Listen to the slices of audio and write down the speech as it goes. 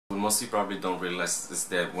most people probably don't realize is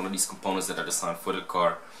that one of these components that are designed for the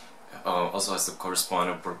car also has to correspond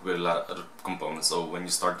and work with a lot of other components. So when you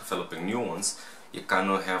start developing new ones, you kind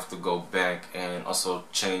of have to go back and also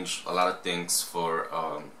change a lot of things for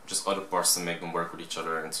just other parts to make them work with each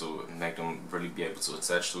other and to make them really be able to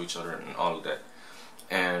attach to each other and all of that.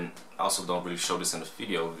 And I also don't really show this in the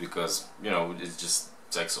video because, you know, it just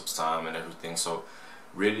takes up time and everything. So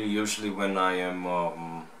really, usually when I am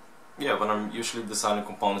when I'm usually designing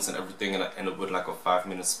components and everything, and I end up with like a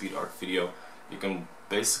 5-minute speed art video, you can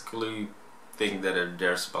basically think that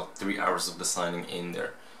there's about 3 hours of designing in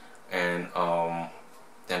there. And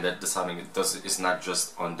that designing is not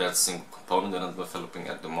just on that single component that I'm developing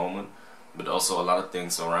at the moment, but also a lot of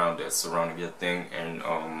things around it, surrounding that thing, and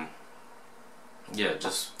yeah,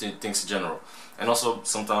 just things in general. And also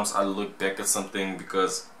sometimes I look back at something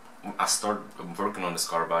because I started working on this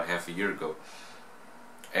car about half a year ago,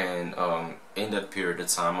 and in that period of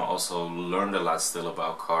time I also learned a lot still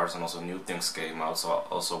about cars, and also new things came out, so I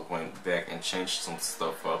also went back and changed some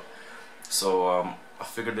stuff up. So I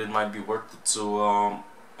figured it might be worth it to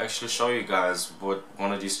actually show you guys what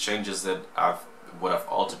one of these changes that I've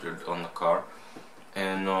altered on the car,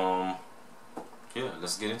 and yeah,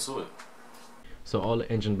 let's get into it. So all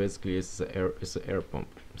the engine basically is an air pump.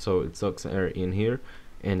 So it sucks air in here,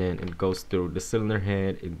 and then it goes through the cylinder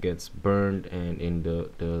head. It gets burned, and in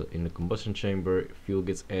the combustion chamber, fuel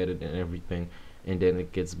gets added and everything, and then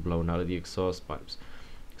it gets blown out of the exhaust pipes.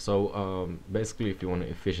 So basically, if you want an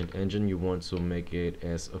efficient engine, you want to make it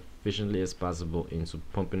as efficiently as possible into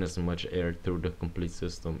pumping as much air through the complete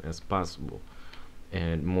system as possible.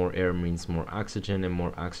 And more air means more oxygen, and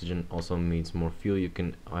more oxygen also means more fuel you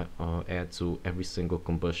can add to every single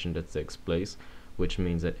combustion that takes place, which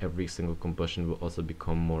means that every single combustion will also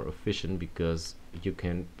become more efficient because you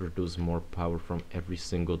can produce more power from every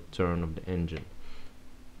single turn of the engine.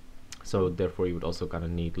 So therefore you would also kind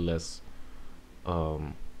of need less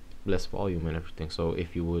volume and everything. So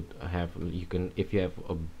if you would have, if you have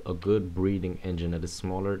a good breathing engine that is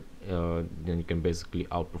smaller, then you can basically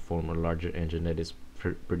outperform a larger engine that is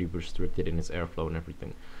pretty restricted in its airflow and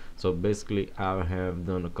everything. So basically I have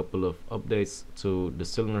done a couple of updates to the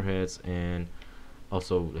cylinder heads and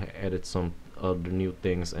also added some other new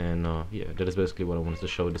things, and yeah, that is basically what I wanted to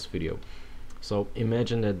show in this video. So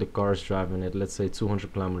imagine that the car is driving at, let's say,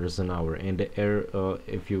 200 kilometers an hour, and the air,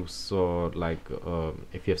 if you saw like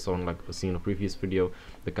if you have seen a previous video,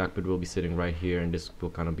 the cockpit will be sitting right here, and this will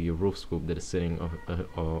kind of be a roof scoop that is sitting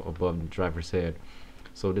above the driver's head.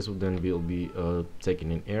 So this will then be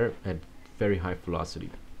taking in air at very high velocity.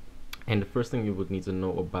 And the first thing you would need to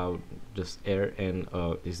know about just air and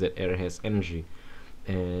is that air has energy,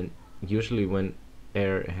 and usually when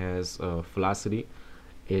air has velocity,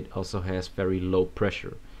 it also has very low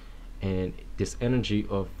pressure, and this energy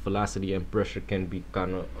of velocity and pressure can be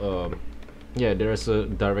kind of yeah, there is a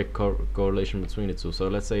direct correlation between the two. So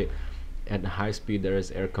let's say at high speed there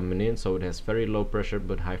is air coming in, so it has very low pressure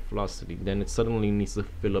but high velocity. Then it suddenly needs to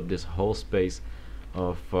fill up this whole space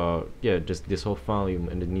of yeah, just this whole volume,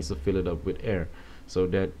 and it needs to fill it up with air. So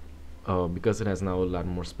that because it has now a lot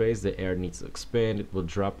more space, the air needs to expand. It will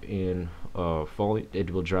drop in volume,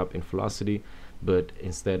 it will drop in velocity, but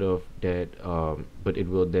instead of that but it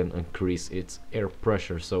will then increase its air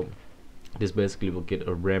pressure. So this basically will get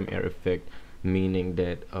a ram air effect, meaning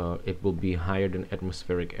that it will be higher than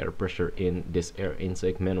atmospheric air pressure in this air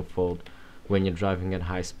intake manifold when you're driving at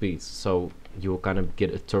high speeds. So you will kind of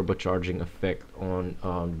get a turbocharging effect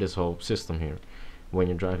on this whole system here when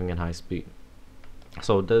you're driving at high speed.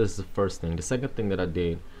 So that is the first thing. The second thing that I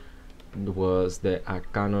did was that I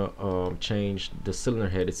kind of changed the cylinder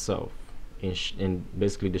head itself in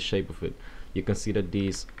basically the shape of it. You can see that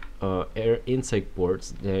these air intake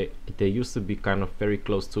ports, they used to be kind of very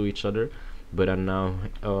close to each other, but I now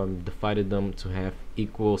divided them to have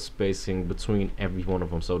equal spacing between every one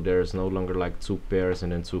of them. So there's no longer like 2 pairs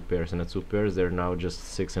and then 2 pairs and then 2 pairs. They're now just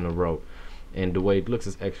 6 in a row. And the way it looks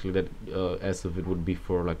is actually that as if it would be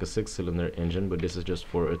for like a 6-cylinder engine, but this is just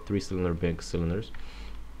for a 3-cylinder bank cylinders.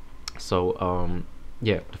 So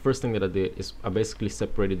yeah, the first thing that I did is I basically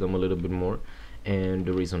separated them a little bit more, and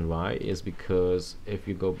the reason why is because if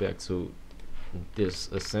you go back to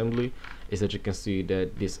this assembly, is that you can see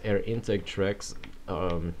that these air intake tracks,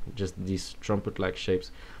 just these trumpet-like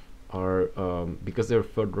shapes, are because they're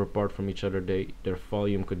further apart from each other, their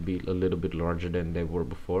volume could be a little bit larger than they were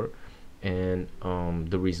before. And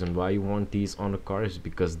the reason why you want these on the car is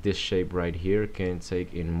because this shape right here can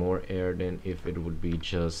take in more air than if it would be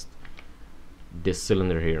just this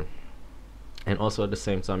cylinder here. And also at the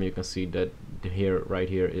same time you can see that here, right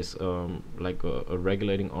here, is like a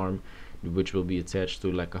regulating arm which will be attached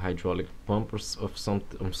to like a hydraulic pump of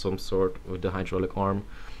some sort, with the hydraulic arm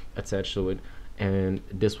attached to it. And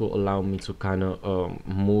this will allow me to kind of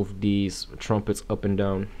move these trumpets up and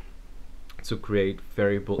down to create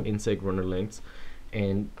variable intake runner lengths.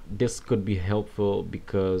 And this could be helpful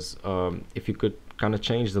because if you could kind of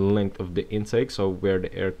change the length of the intake, so where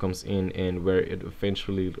the air comes in and where it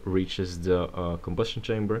eventually reaches the combustion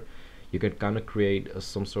chamber, you can kind of create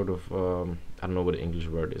some sort of I don't know what the English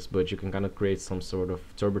word is, but you can kind of create some sort of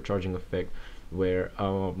turbocharging effect where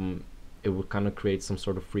it will kind of create some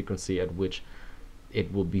sort of frequency at which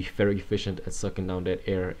it will be very efficient at sucking down that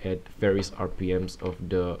air at various RPMs of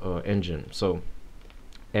the engine. So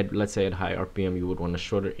at, let's say, at high RPM you would want a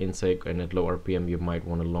shorter intake, and at low RPM you might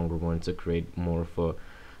want a longer one to create more of a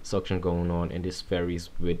suction going on. And this varies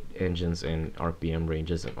with engines and RPM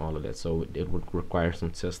ranges and all of that, so it would require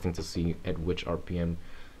some testing to see at which RPM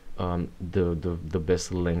the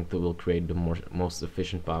best length will create the most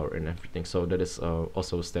efficient power and everything. So that is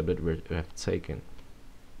also a step that we have taken.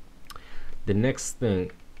 The next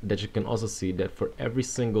thing that you can also see, that for every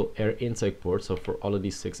single air intake port, so for all of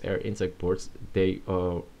these 6 air intake ports,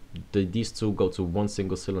 these two go to one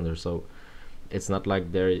single cylinder. So it's not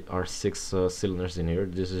like there are 6 cylinders in here.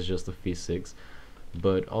 This is just a V6,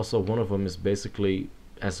 but also one of them is basically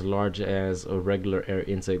as large as a regular air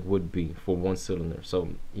intake would be for one cylinder. So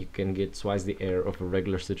you can get twice the air of a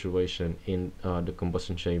regular situation in the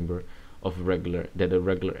combustion chamber of a regular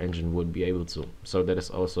engine would be able to. So that is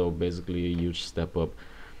also basically a huge step up,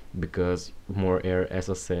 because more air, as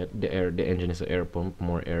I said, the engine is an air pump.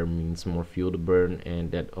 More air means more fuel to burn,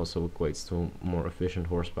 and that also equates to more efficient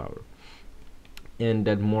horsepower. And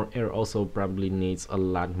that more air also probably needs a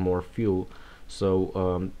lot more fuel.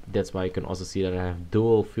 So that's why you can also see that I have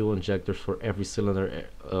dual fuel injectors for every cylinder.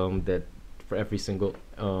 I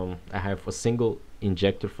have a single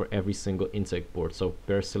injector for every single intake port. So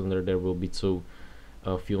per cylinder there will be 2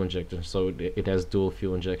 fuel injectors. So it has dual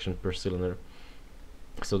fuel injection per cylinder.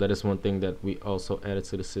 So that is one thing that we also added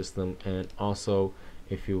to the system. And also,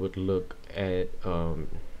 if you would look at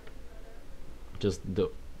just the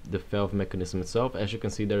valve mechanism itself, as you can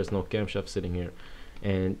see, there is no camshaft sitting here,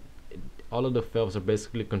 and all of the valves are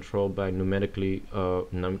basically controlled by pneumatic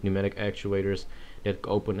actuators that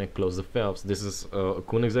open and close the valves. This is a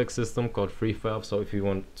Koenigsegg system called Freevalve. So if you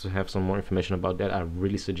want to have some more information about that, I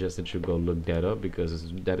really suggest that you go look that up,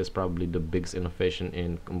 because that is probably the biggest innovation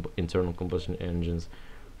in internal combustion engines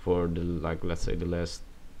for the, like, let's say the last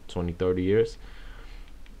 20-30 years.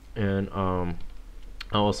 And I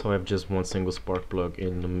also have just one single spark plug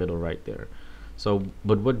in the middle right there. So,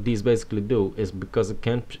 but what these basically do is, because a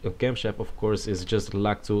camshaft, of course, is just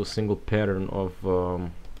locked to a single pattern of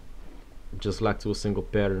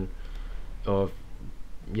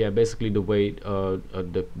basically the way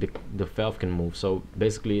the valve can move. So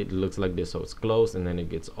basically it looks like this. So it's closed, and then it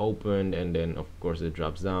gets opened, and then of course it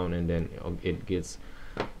drops down, and then it gets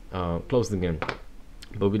closed again.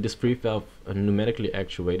 But with this Freevalve pneumatically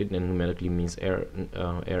actuated, and pneumatically means air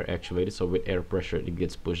actuated, so with air pressure it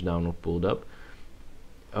gets pushed down or pulled up,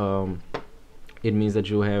 it means that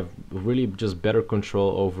you have really just better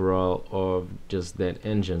control overall of just that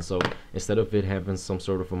engine. So instead of it having some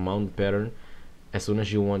sort of a mount pattern, as soon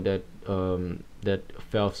as you want that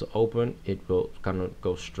valve to open, it will kind of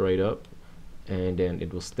go straight up, and then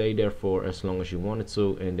it will stay there for as long as you want it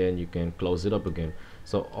to, and then you can close it up again.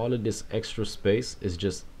 So all of this extra space is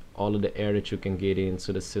just all of the air that you can get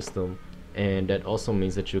into the system, and that also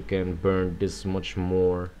means that you can burn this much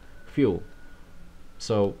more fuel.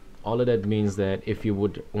 So all of that means that if you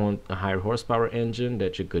would want a higher horsepower engine,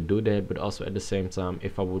 that you could do that, but also at the same time,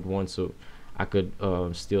 if I would want to, I could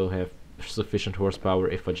still have sufficient horsepower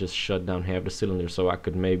if I just shut down half the cylinder. So I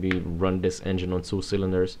could maybe run this engine on 2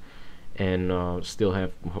 cylinders and still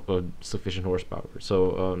have sufficient horsepower.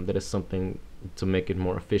 So that is something to make it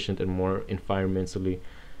more efficient and more environmentally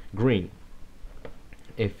green,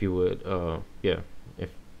 if you would if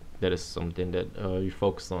that is something that you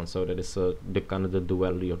focused on. So that is the kind of the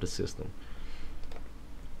duality of the system.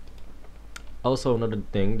 Also, another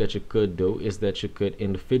thing that you could do is that you could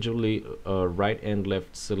individually right and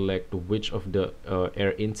left select which of the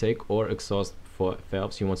air intake or exhaust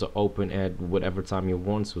valves you want to open at whatever time you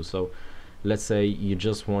want to. So let's say you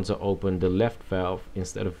just want to open the left valve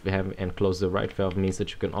instead of having and close the right valve, means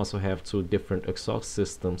that you can also have 2 different exhaust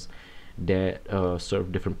systems that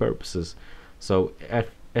serve different purposes. So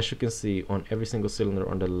as you can see, on every single cylinder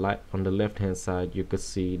on the left hand side, you could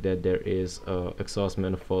see that there is exhaust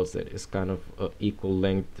manifolds that is kind of equal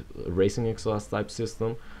length racing exhaust type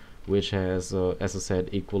system, which has as I said,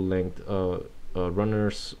 equal length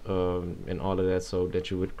runners and all of that, so that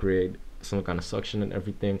you would create some kind of suction and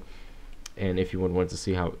everything. And if you would want to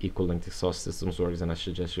see how equal length exhaust systems works, then I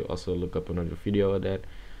suggest you also look up another video of that.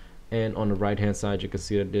 And on the right hand side, you can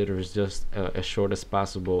see that there is just as short as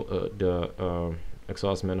possible the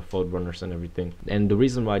exhaust manifold runners and everything. And the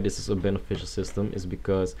reason why this is a beneficial system is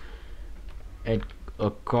because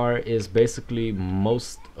a car is basically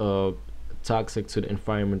most toxic to the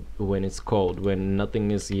environment when it's cold, when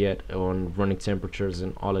nothing is yet on running temperatures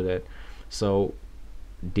and all of that. So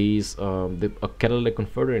these a catalytic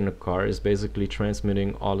converter in a car is basically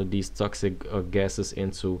transmitting all of these toxic gases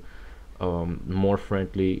into more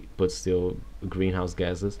friendly but still greenhouse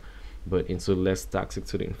gases, but into less toxic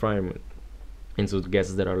to the environment, into the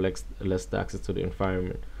gases that are less toxic to the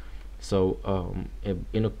environment. So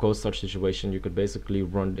in a cold start situation, you could basically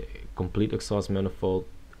run the complete exhaust manifold,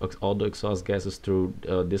 all the exhaust gases through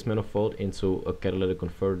this manifold into a catalytic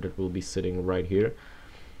converter that will be sitting right here.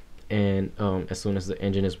 And as soon as the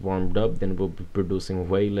engine is warmed up, then we'll be producing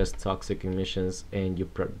way less toxic emissions, and you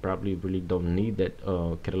probably really don't need that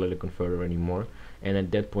catalytic converter anymore. And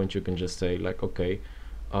at that point, you can just say like, okay,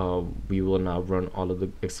 we will now run all of the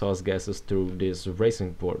exhaust gases through this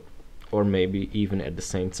racing port, or maybe even at the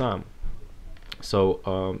same time.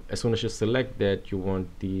 So as soon as you select that you want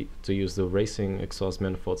to use the racing exhaust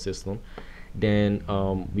manifold system, then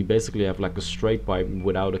we basically have like a straight pipe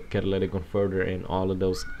without a catalytic converter, and all of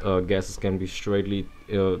those gases can be straightly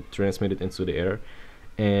transmitted into the air.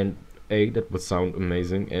 And A, that would sound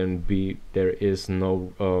amazing, and B, there is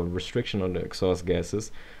no restriction on the exhaust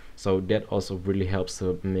gases. So that also really helps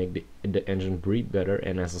to make the engine breathe better.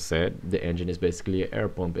 And as I said, the engine is basically an air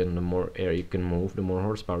pump, and the more air you can move, the more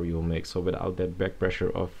horsepower you will make. So without that back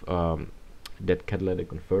pressure of that catalytic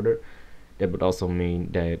converter, that would also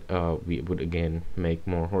mean that we would again make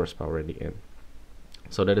more horsepower at the end.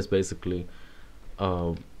 So that is basically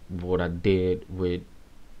what I did with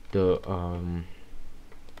the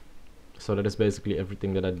so that is basically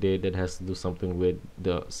everything that I did that has to do something with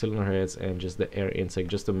the cylinder heads and just the air intake,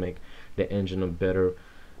 just to make the engine a better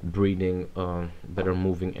breathing, better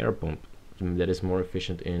moving air pump that is more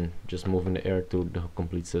efficient in just moving the air through the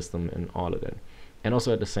complete system and all of that. And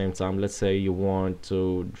also at the same time, let's say you want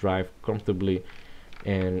to drive comfortably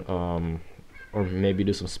and or maybe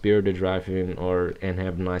do some spirited driving and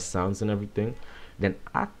have nice sounds and everything, then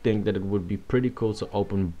I think that it would be pretty cool to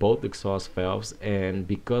open both exhaust valves. And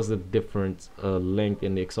because of different length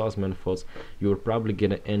in the exhaust manifolds, you would probably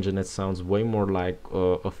get an engine that sounds way more like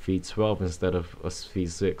a V12 instead of a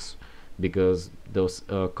V6, because those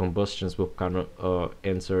combustions will kind of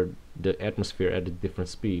enter the atmosphere at a different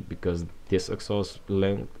speed, because this exhaust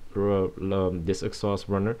length, this exhaust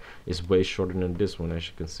runner is way shorter than this one, as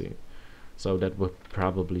you can see. So that would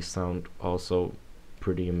probably sound also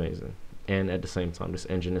pretty amazing. And at the same time, this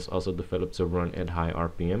engine is also developed to run at high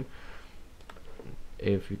RPM.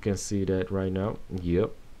 If you can see that right now,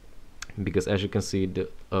 yep. Because as you can see, the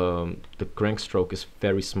crank stroke is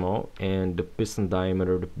very small, and the piston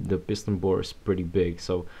diameter, the piston bore is pretty big.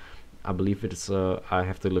 So I believe it's I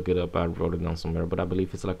have to look it up, I wrote it down somewhere, but I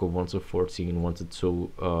believe it's like a 1:14,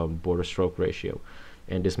 1:2 bore to stroke ratio.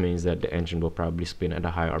 And this means that the engine will probably spin at a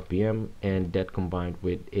high RPM, and that combined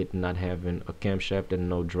with it not having a camshaft and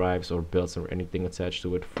no drives or belts or anything attached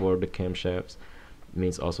to it for the camshafts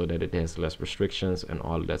means also that it has less restrictions and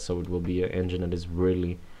all of that. So it will be an engine that is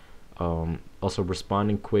really also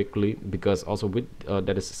responding quickly, because also with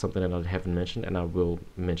that is something that I haven't mentioned, and I will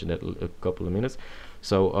mention that in a couple of minutes.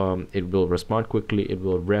 So it will respond quickly, it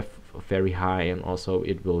will rev very high, and also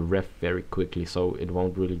it will rev very quickly, so it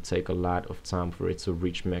won't really take a lot of time for it to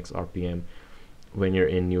reach max RPM when you're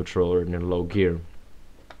in neutral or in a low gear.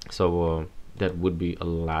 So that would be a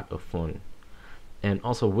lot of fun. And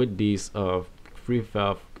also with these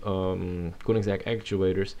Freevalve cooling sack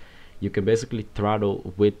actuators, you can basically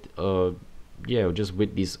throttle with just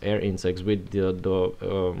with these air intakes, with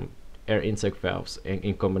the air intake valves, and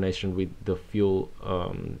in combination with the fuel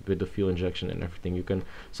injection and everything. You can,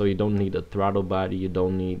 so you don't need a throttle body, you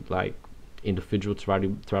don't need like individual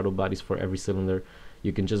throttle bodies for every cylinder.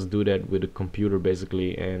 You can just do that with a computer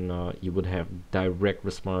basically, and you would have direct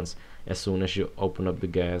response as soon as you open up the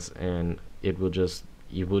gas, and it will just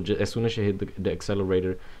as soon as you hit the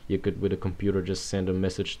accelerator, you could with a computer just send a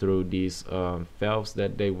message through these valves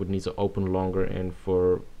that they would need to open longer and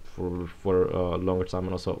for a longer time,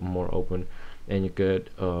 and also more open. And you could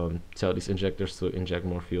tell these injectors to inject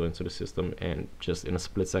more fuel into the system, and just in a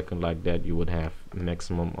split second like that, you would have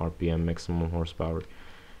maximum RPM, maximum horsepower,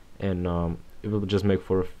 and it will just make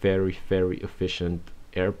for a very, very efficient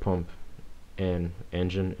air pump and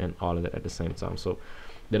engine and all of that at the same time. So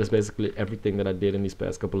that is basically everything that I did in these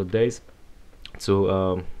past couple of days.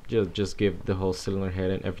 to just give the whole cylinder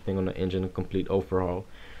head and everything on the engine a complete overhaul.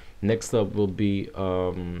 Next up will be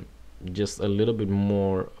just a little bit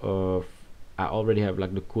more of, I already have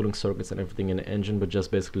like the cooling circuits and everything in the engine, but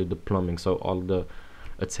just basically the plumbing, so all the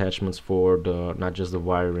attachments for the, not just the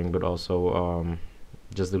wiring, but also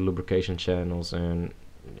just the lubrication channels and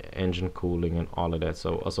engine cooling and all of that.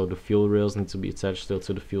 So also the fuel rails need to be attached still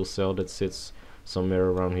to the fuel cell that sits somewhere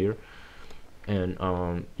around here. And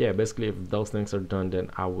yeah, basically if those things are done,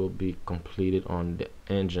 then I will be completed on the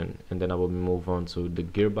engine, and then I will move on to the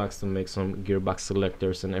gearbox to make some gearbox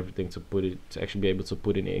selectors and everything to put it, to actually be able to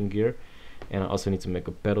put it in gear. And I also need to make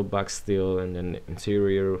a pedal box still, and then the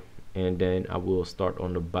interior, and then I will start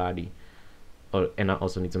on the body. And I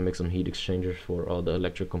also need to make some heat exchangers for all the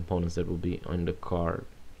electric components that will be on the car.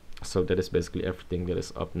 So that is basically everything that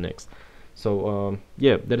is up next. So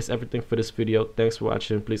yeah, that is everything for this video. Thanks for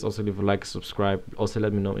watching. Please also leave a like, subscribe. Also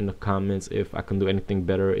let me know in the comments if I can do anything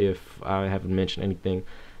better, if I haven't mentioned anything,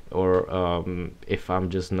 or if I'm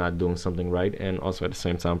just not doing something right. And also at the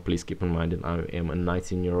same time, please keep in mind that I am a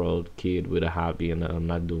 19-year-old kid with a hobby, and I'm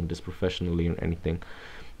not doing this professionally or anything.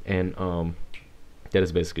 And that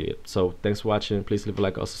is basically it. So thanks for watching. Please leave a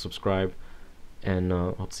like, also subscribe, and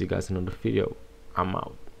hope to see you guys in another video. I'm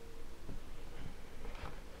out.